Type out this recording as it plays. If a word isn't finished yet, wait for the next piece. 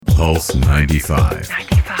Pulse 95.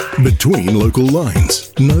 Between local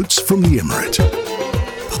lines, notes from the Emirate.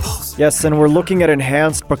 Yes, and we're looking at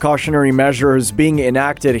enhanced precautionary measures being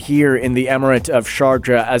enacted here in the Emirate of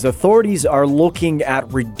Sharjah as authorities are looking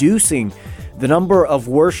at reducing the number of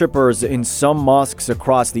worshippers in some mosques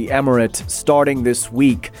across the Emirate starting this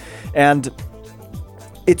week. And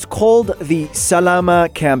it's called the Salama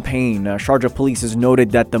campaign. Sharjah police has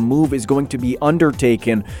noted that the move is going to be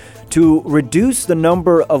undertaken to reduce the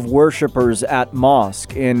number of worshippers at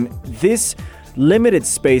mosque. In this limited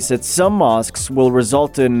space at some mosques will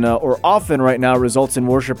result in, or often right now results in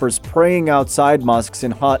worshippers praying outside mosques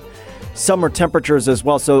in hot summer temperatures as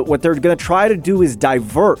well. So what they're going to try to do is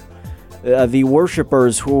divert the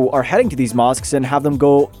worshippers who are heading to these mosques and have them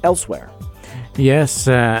go elsewhere. Yes,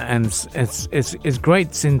 and it's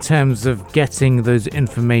great in terms of getting those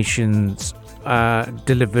informations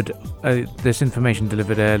delivered. This information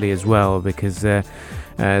delivered early as well, because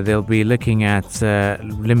they'll be looking at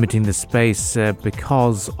limiting the space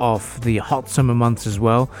because of the hot summer months as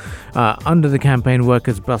well. Under the campaign,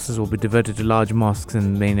 workers' buses will be diverted to large mosques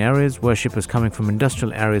in main areas. Worshippers coming from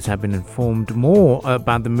industrial areas have been informed more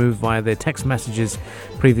about the move via their text messages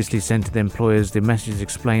previously sent to their employers. The messages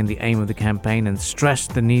explain the aim of the campaign and stress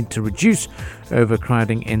the need to reduce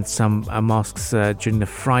overcrowding in some mosques during the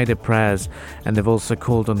Friday prayers. And they've also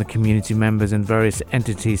called on the community members and various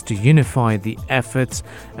entities to unify the efforts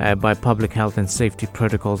by public health and safety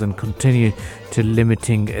protocols and continue to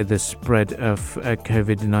limiting the spread of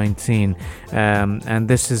COVID-19. And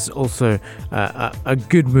this is also a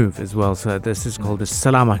good move as well. So this is called the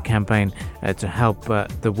Salama campaign to help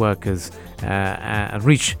the workers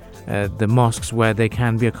reach the mosques where they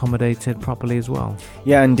can be accommodated properly as well.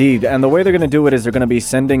 Yeah, indeed. And the way they're going to do it is they're going to be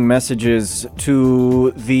sending messages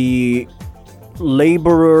to the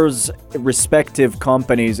laborers' respective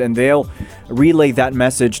companies, and they'll relay that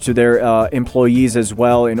message to their employees as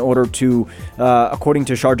well in order to, according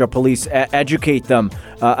to Sharjah police, educate them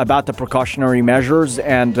about the precautionary measures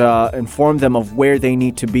and inform them of where they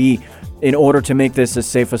need to be in order to make this as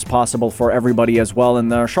safe as possible for everybody as well.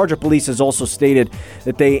 And the Sharjah police has also stated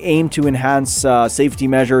that they aim to enhance safety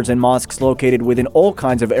measures in mosques located within all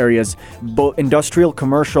kinds of areas, both industrial,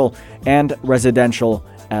 commercial, and residential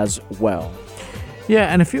as well.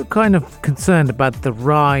 Yeah, and if you're kind of concerned about the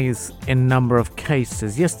rise in number of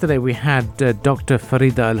cases, yesterday we had Dr.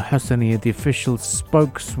 Farida Al-Husani, the official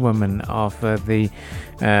spokeswoman of the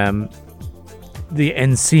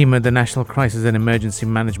NCEMA, the National Crisis and Emergency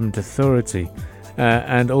Management Authority,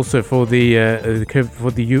 and also for the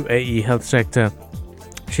UAE health sector.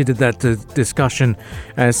 She did that discussion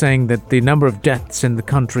saying that the number of deaths in the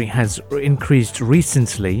country has increased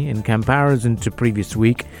recently in comparison to previous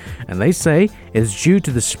week, and they say it's due to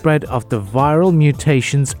the spread of the viral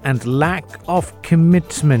mutations and lack of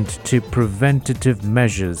commitment to preventative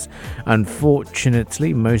measures.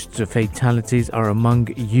 Unfortunately, most fatalities are among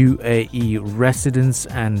UAE residents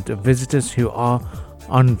and visitors who are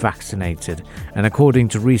unvaccinated. And according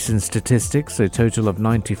to recent statistics, a total of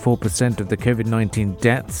 94% of the COVID-19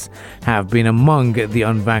 deaths have been among the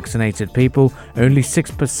unvaccinated people. Only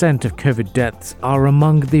 6% of COVID deaths are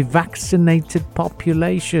among the vaccinated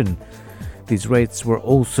population. These rates were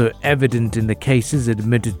also evident in the cases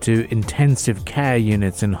admitted to intensive care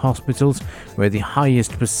units in hospitals, where the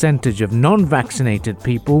highest percentage of non-vaccinated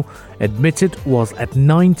people admitted was at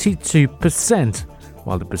 92%.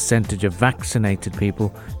 While the percentage of vaccinated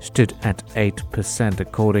people stood at 8%,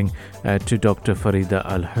 according to Dr. Farida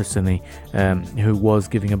Al-Husani, who was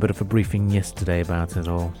giving a bit of a briefing yesterday about it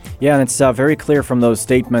all. Yeah, and it's very clear from those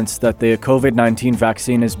statements that the COVID-19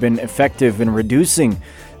 vaccine has been effective in reducing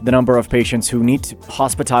the number of patients who need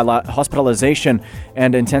hospitalization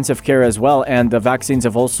and intensive care as well. And the vaccines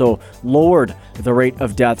have also lowered the rate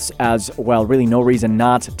of deaths as well. Really no reason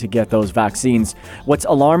not to get those vaccines. What's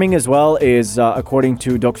alarming as well is, according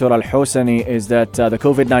to Dr. Al-Husani, is that the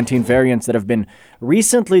COVID-19 variants that have been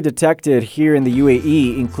recently detected here in the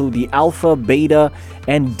UAE include the Alpha, Beta,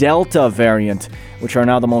 and Delta variant, which are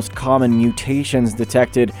now the most common mutations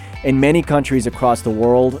detected in many countries across the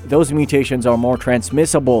world. Those mutations are more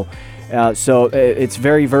transmissible. So it's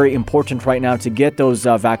very, very important right now to get those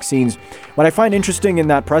vaccines. What I find interesting in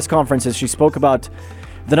that press conference is she spoke about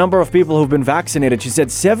the number of people who've been vaccinated. She said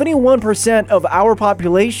 71% of our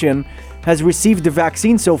population has received the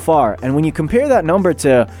vaccine so far. And when you compare that number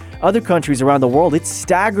to other countries around the world, it's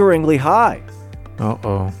staggeringly high.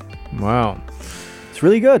 Uh-oh. Wow. It's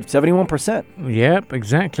really good, 71%. Yep,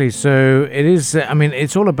 exactly. So it is.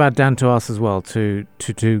 It's all about down to us as well to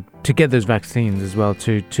get those vaccines as well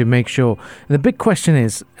to make sure. And the big question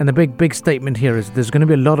is, and the big statement here is, there's going to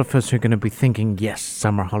be a lot of us who are going to be thinking, yes,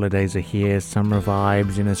 summer holidays are here, summer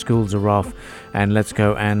vibes, schools are off, and let's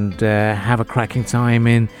go and have a cracking time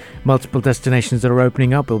in multiple destinations that are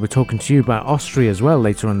opening up. We'll be talking to you about Austria as well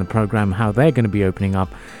later on in the program, how they're going to be opening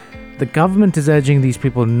up. The government is urging these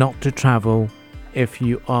people not to travel if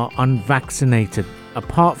you are unvaccinated.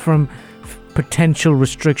 Apart from potential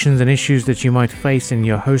restrictions and issues that you might face in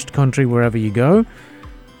your host country wherever you go,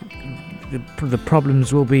 the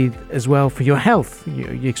problems will be as well for your health.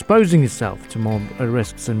 You're exposing yourself to more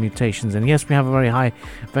risks and mutations. And yes, we have a very high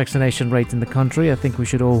vaccination rate in the country. I think we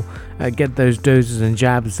should all get those doses and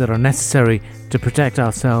jabs that are necessary to protect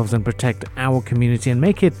ourselves and protect our community and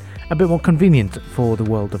make it a bit more convenient for the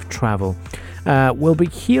world of travel. We'll be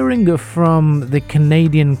hearing from the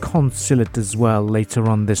Canadian consulate as well later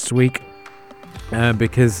on this week.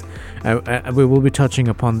 Because we will be touching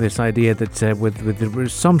upon this idea that with the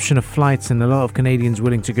resumption of flights and a lot of Canadians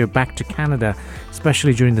willing to go back to Canada,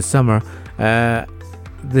 especially during the summer,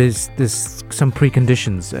 there's some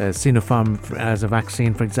preconditions. Sinopharm as a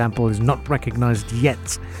vaccine, for example, is not recognized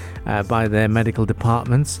yet by their medical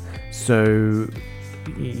departments. So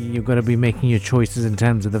you've got to be making your choices in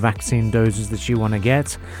terms of the vaccine doses that you want to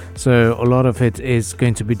get. So a lot of it is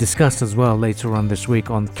going to be discussed as well later on this week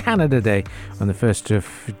on Canada Day on the 1st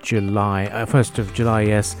of July,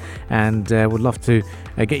 yes. And would love to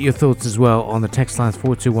get your thoughts as well on the text lines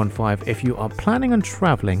 4215. If you are planning on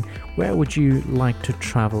traveling, where would you like to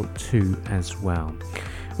travel to as well?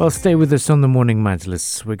 Well, stay with us on the Morning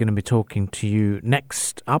Majlis. We're going to be talking to you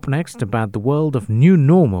up next about the world of new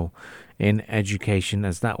normal in education,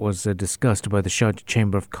 as that was discussed by the Sharjah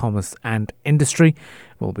Chamber of Commerce and Industry.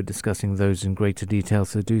 We'll be discussing those in greater detail,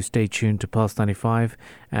 so do stay tuned to Pulse 95,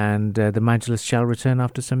 and the Majlis shall return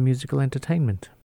after some musical entertainment.